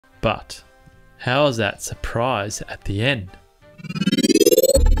But how is that surprise at the end?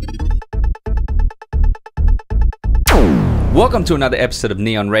 Welcome to another episode of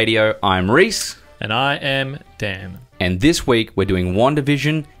Neon Radio. I'm Reece. And I am Dan. And this week we're doing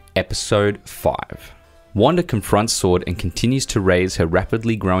WandaVision Episode 5. Wanda confronts Sword and continues to raise her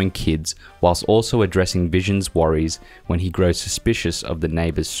rapidly growing kids whilst also addressing Vision's worries when he grows suspicious of the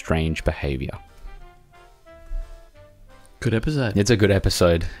neighbor's strange behavior. Good episode. It's a good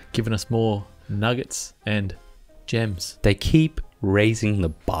episode. Giving us more nuggets and gems. They keep raising the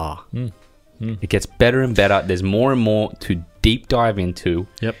bar. It gets better and better. There's more and more to deep dive into.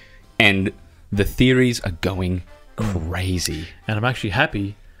 Yep. And the theories are going crazy. And I'm actually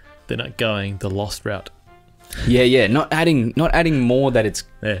happy they're not going the Lost route. Yeah. Not adding more that it's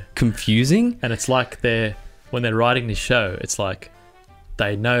confusing. And it's like when they're writing this show, it's like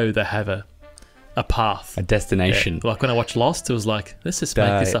they know they have a path. A destination. Yeah. Like when I watched Lost, it was like, let's just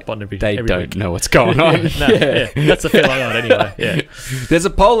make this up on every They every don't week. know what's going on. That's the feeling I got anyway. Yeah. There's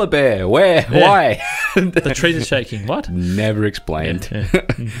a polar bear. Where? Yeah. Why? The trees are shaking. What? Never explained.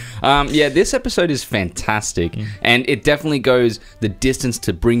 Yeah. This episode is fantastic, and it definitely goes the distance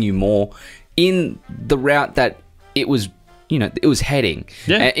to bring you more in the route that it was heading.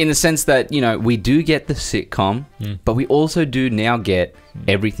 Yeah. In the sense that, we do get the sitcom, but we also do now get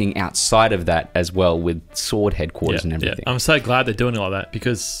everything outside of that as well with Sword headquarters and everything. I'm so glad they're doing it like that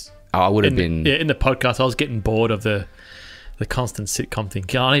because I would have been... in the podcast, I was getting bored of the constant sitcom thing.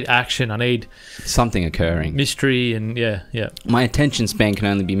 I need action. I need something occurring. Mystery and yeah. My attention span can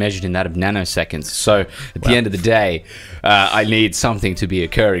only be measured in that of nanoseconds. So at the end of the day, I need something to be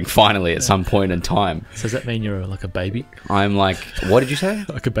occurring finally at some point in time. So does that mean you're like a baby? I'm like, what did you say?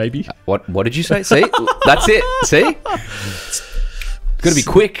 Like a baby? What did you say? See? That's it. See? Got to be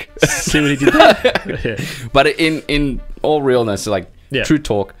quick. See what he did there? Yeah. But in all realness, true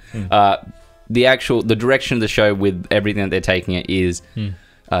talk, the direction of the show with everything that they're taking it is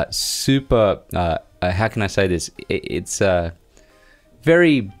super, how can I say this? It's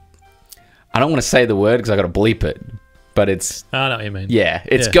very, I don't want to say the word because I got to bleep it, but it's... I know what you mean. Yeah,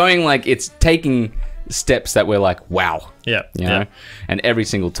 it's going like, it's taking steps that we're like, wow. Yeah. You know? And every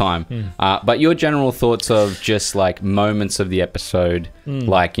single time. But your general thoughts of just like moments of the episode,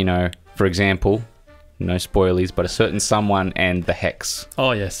 like, for example... No spoilies, but a certain someone and the hex.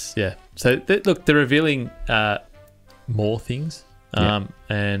 Oh, yes, yeah. So, look, they're revealing more things.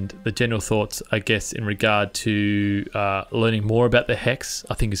 And the general thoughts, I guess, in regard to learning more about the hex,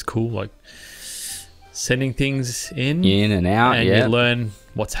 I think is cool. Like, sending things in and out, and you learn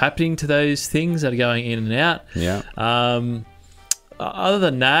what's happening to those things that are going in and out. Yeah. Other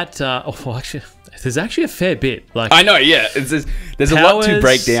than that, actually, there's actually a fair bit. Like, I know, yeah. There's a lot to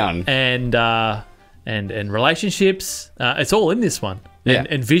break down. And relationships, it's all in this one.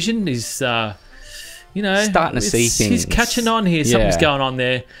 And Vision is, starting to see things. He's catching on here. Something's going on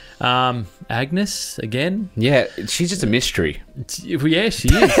there. Agnes, again. Yeah, she's just a mystery. Yeah, she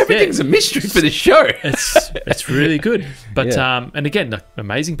is. Everything's a mystery for the show. It's really good. But and again,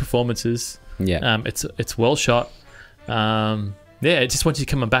 amazing performances. Yeah. It's well shot. It just wants you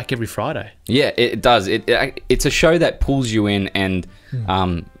coming back every Friday. Yeah, it does. It's a show that pulls you in, and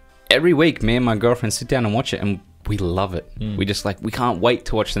every week, me and my girlfriend sit down and watch it, and we love it. We just we can't wait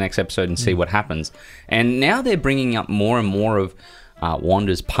to watch the next episode and see what happens. And now they're bringing up more and more of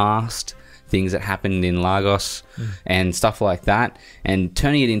Wanda's past, things that happened in Lagos and stuff like that, and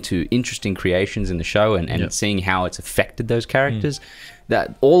turning it into interesting creations in the show and seeing how it's affected those characters.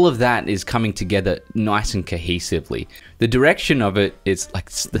 That all of that is coming together nice and cohesively. The direction of it is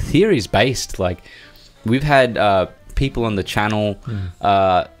the theories based. Like, we've had people on the channel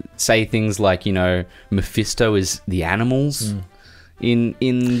say things like, Mephisto is the animals in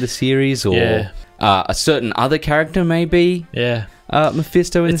the series, or a certain other character maybe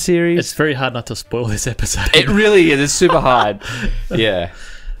Mephisto in the series. It's very hard not to spoil this episode. It really is. It's super hard. Yeah.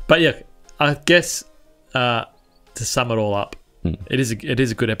 But I guess to sum it all up, it is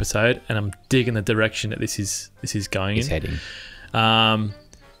a good episode, and I'm digging the direction that this is going. It's heading.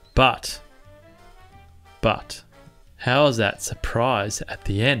 But how is that surprise at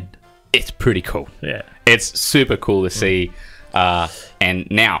the end? It's pretty cool. Yeah. It's super cool to see. And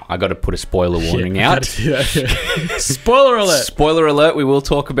now I got to put a spoiler warning out. Spoiler alert. Spoiler alert. We will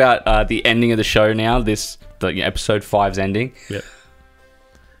talk about the ending of the show now. Episode 5's ending. Yep.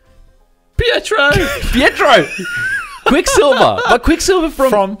 Pietro. Quicksilver. But Quicksilver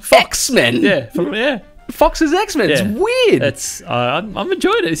from X-Men. Yeah. Fox's X-Men. Yeah. It's weird. I'm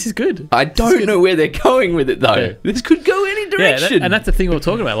enjoying it. This is good. I don't know where they're going with it, though. Yeah. This could go any direction. Yeah, and that's the thing we were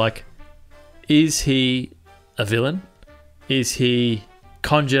talking about. Like, is he a villain? Is he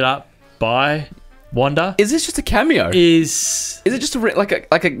conjured up by Wanda. Is this just a cameo? Is it just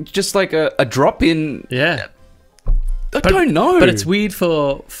a drop in? Yeah. I don't know. But it's weird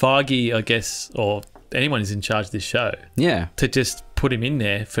for Feige, I guess, or anyone who's in charge of this show. Yeah. To just put him in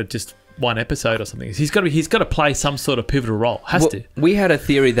there for just one episode or something. He's got to play some sort of pivotal role. Has to. We had a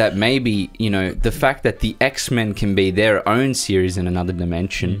theory that maybe, the fact that the X-Men can be their own series in another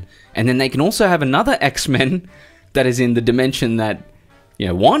dimension, and then they can also have another X-Men that is in the dimension that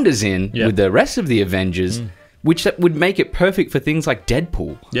Wanda's in with the rest of the Avengers, which that would make it perfect for things like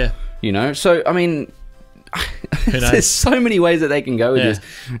Deadpool. Yeah. So I mean, there's so many ways that they can go with this,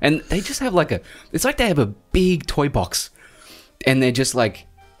 and they just have it's like they have a big toy box, and they're just like,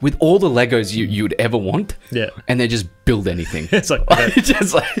 with all the Legos you'd ever want, and they just build anything. It's like,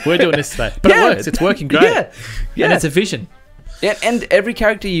 just like we're doing this today, but it works. It's working great. Yeah, and it's a vision. Yeah, and every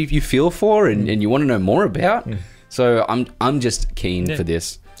character you feel for and you want to know more about. So I'm just keen for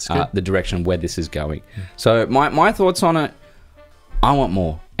this, the direction where this is going. So my thoughts on it, I want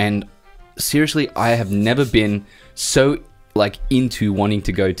more. And seriously, I have never been so into wanting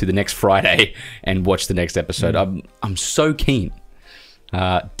to go to the next Friday and watch the next episode. I'm so keen.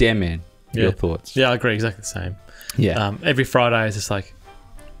 Damn man, your thoughts? Yeah, I agree. Exactly the same. Yeah. Every Friday is just like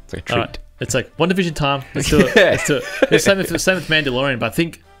it's like a treat. Right, it's like WandaVision time. Let's do it. Let's do it. It's same with Mandalorian, but I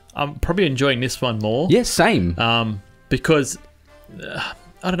think I'm probably enjoying this one more. Yeah, same. Because I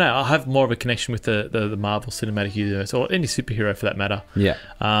don't know. I have more of a connection with the Marvel Cinematic Universe, or any superhero for that matter. Yeah.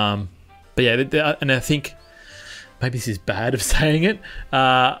 But yeah, and I think maybe this is bad of saying it.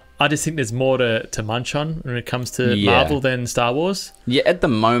 I just think there's more to munch on when it comes to Marvel than Star Wars. Yeah, at the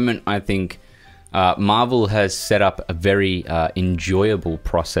moment, I think Marvel has set up a very enjoyable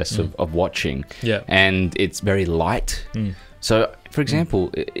process of watching. Yeah. And it's very light. So, for example,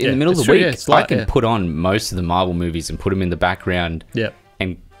 in the middle of the week, I can put on most of the Marvel movies and put them in the background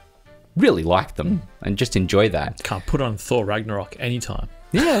and really like them and just enjoy that. Can't put on Thor Ragnarok anytime.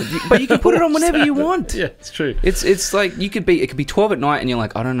 Yeah, but you can put it on whenever you want. Yeah, it's true. It's like it could be 12 at night and you're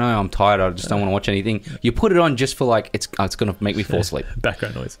like, I don't know, I'm tired, I just don't want to watch anything. You put it on just for it's going to make me fall asleep.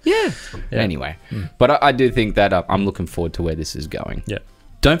 Background noise. Yeah. Anyway, but I do think that I'm looking forward to where this is going. Yeah.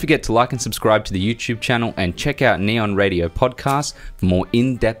 Don't forget to like and subscribe to the YouTube channel and check out Neon Radio Podcast for more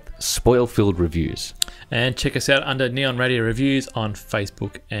in-depth, spoil-filled reviews. And check us out under Neon Radio Reviews on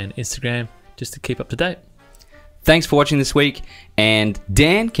Facebook and Instagram just to keep up to date. Thanks for watching this week. And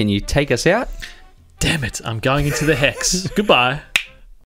Dan, can you take us out? Damn it, I'm going into the hex. Goodbye.